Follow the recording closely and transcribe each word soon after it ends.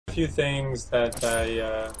few things that I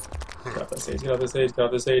get off the stage, get off the stage, get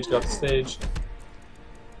off the stage, get off the stage.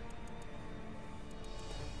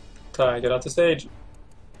 Ty, get off the stage.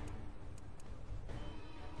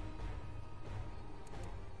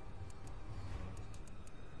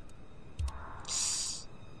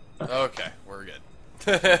 Okay, we're good.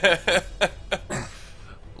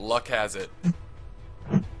 Luck has it.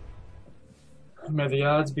 May the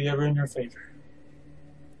odds be ever in your favor.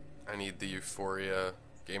 I need the Euphoria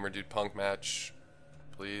Gamer Dude Punk match,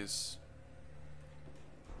 please.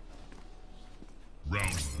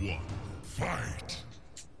 Round 1, fight!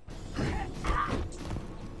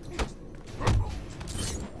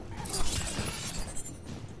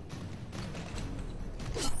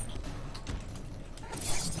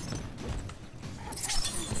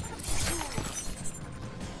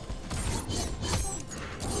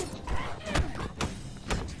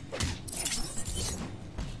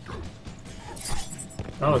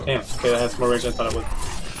 Oh, damn. Okay, that has more range than I thought it would.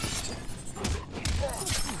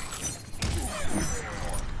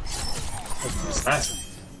 That's fast.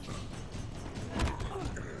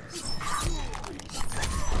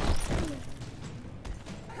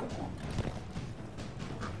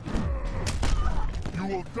 You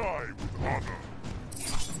will die with honor.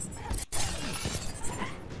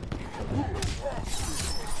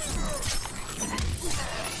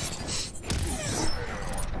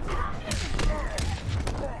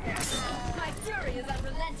 My fury is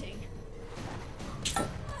unrelenting.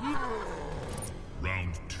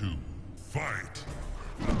 Round 2, fight!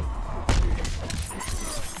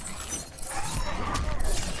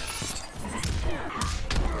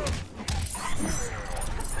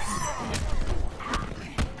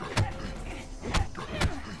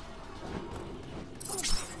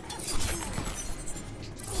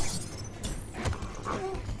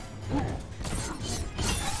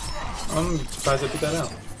 I'm surprised I put that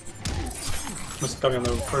out. Must have got me on the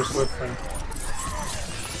first whip frame.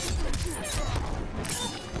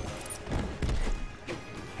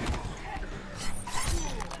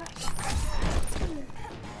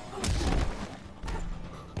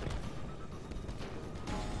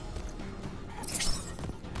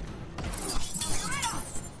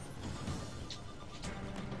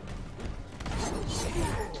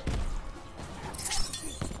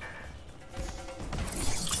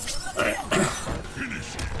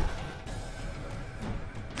 Finish it!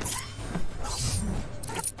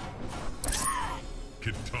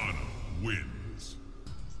 Kitana wins.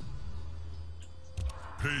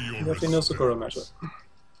 Pay your Definitely no Socorro matchup.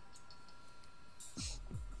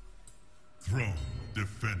 Throne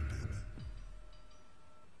defended.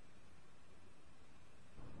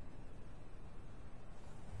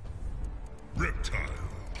 Reptile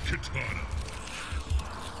Kitana.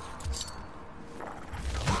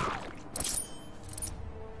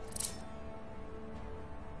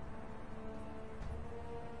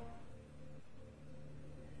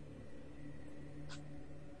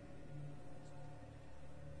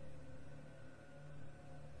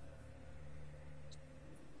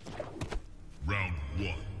 Round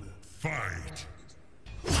 1, fight!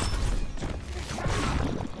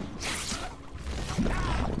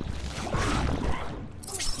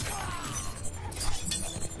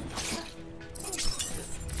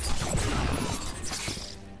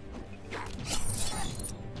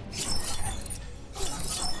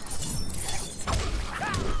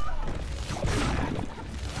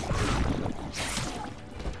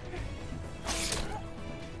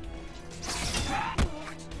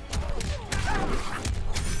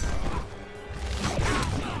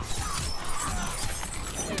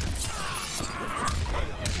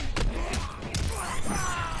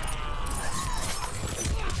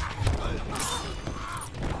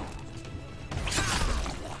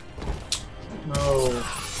 No.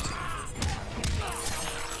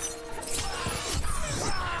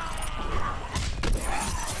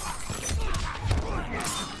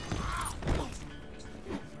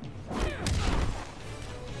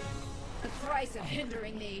 The price of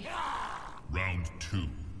hindering me. Round 2,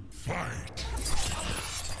 fight!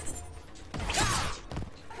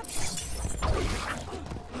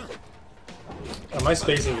 My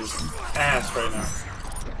spacing is ass right now.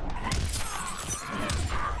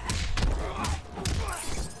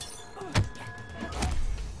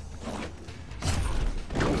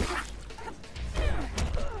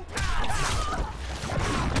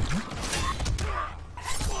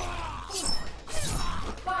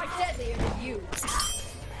 Far deadlier than you.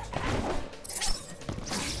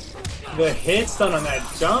 The hit stun on that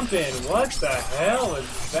jump in, what the hell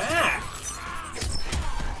is that?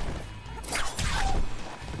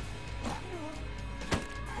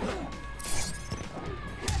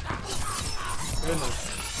 goodness.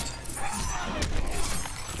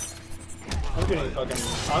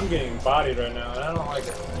 I'm getting bodied right now, and I don't like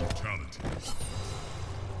it. Fatality.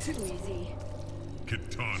 Too easy.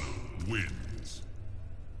 Kitana wins.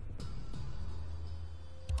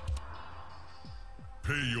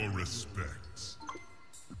 Pay your respects.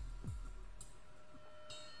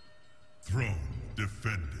 Throne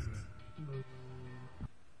defended.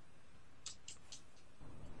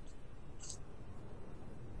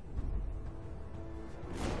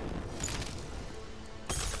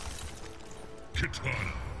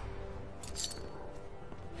 Kitana.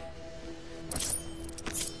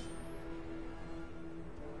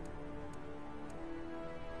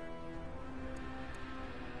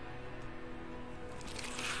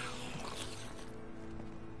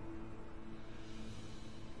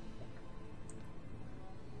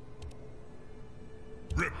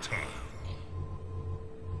 Reptile.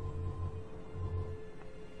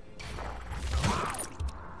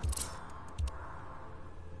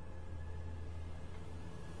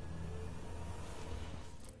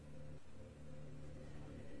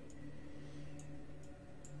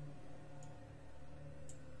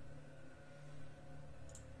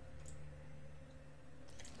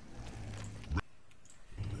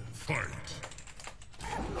 Fight.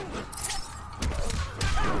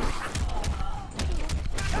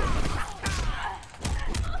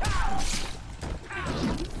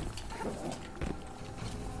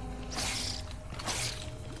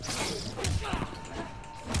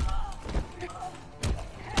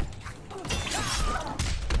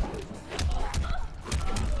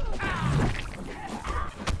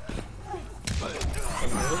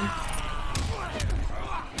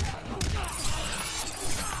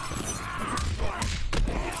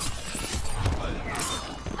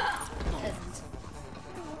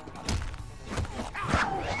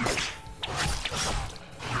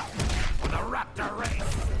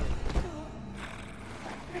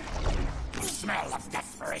 Smell of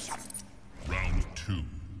desperation. Round 2.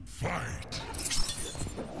 Fight.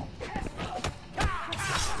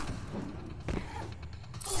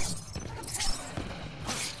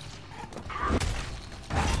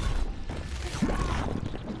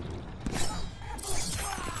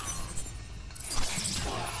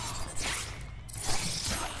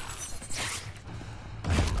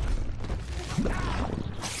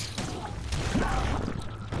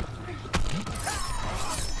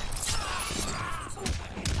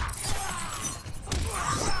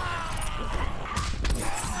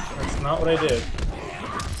 Not what I did.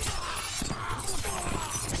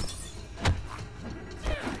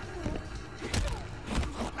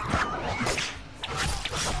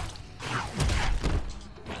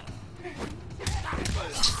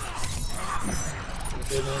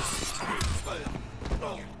 Goodness.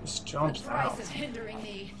 Just jumps The price out. of hindering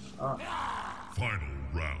me. Final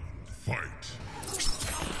round. Fight.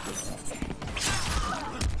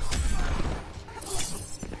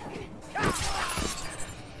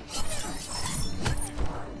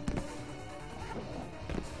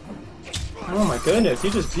 Oh my goodness, he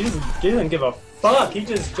doesn't give a fuck, he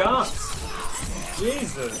just jumps.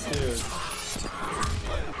 Jesus, dude.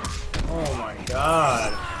 Oh my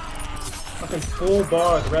god. Fucking full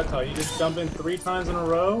bar with Reptile, you just jump in 3 times in a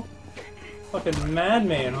row? Fucking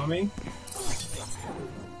madman, homie.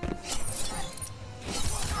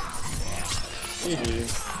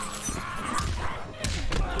 GG's.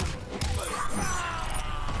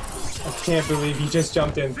 I can't believe he just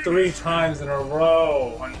jumped in 3 times in a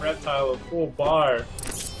row on Reptile with full bar.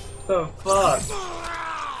 What the fuck?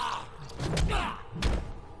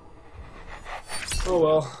 Oh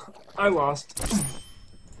well, I lost.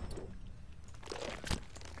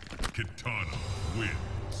 Kitana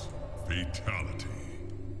wins. Fatality.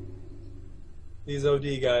 These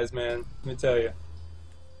OD guys, man, let me tell you.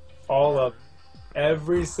 All of them.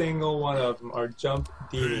 Every single one of them are jump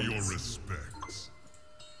Pay your demons. respects.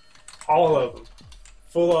 All of them.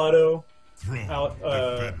 Full auto, Throne out,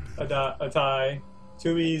 defended. Atai,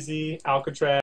 too easy, Alcatraz.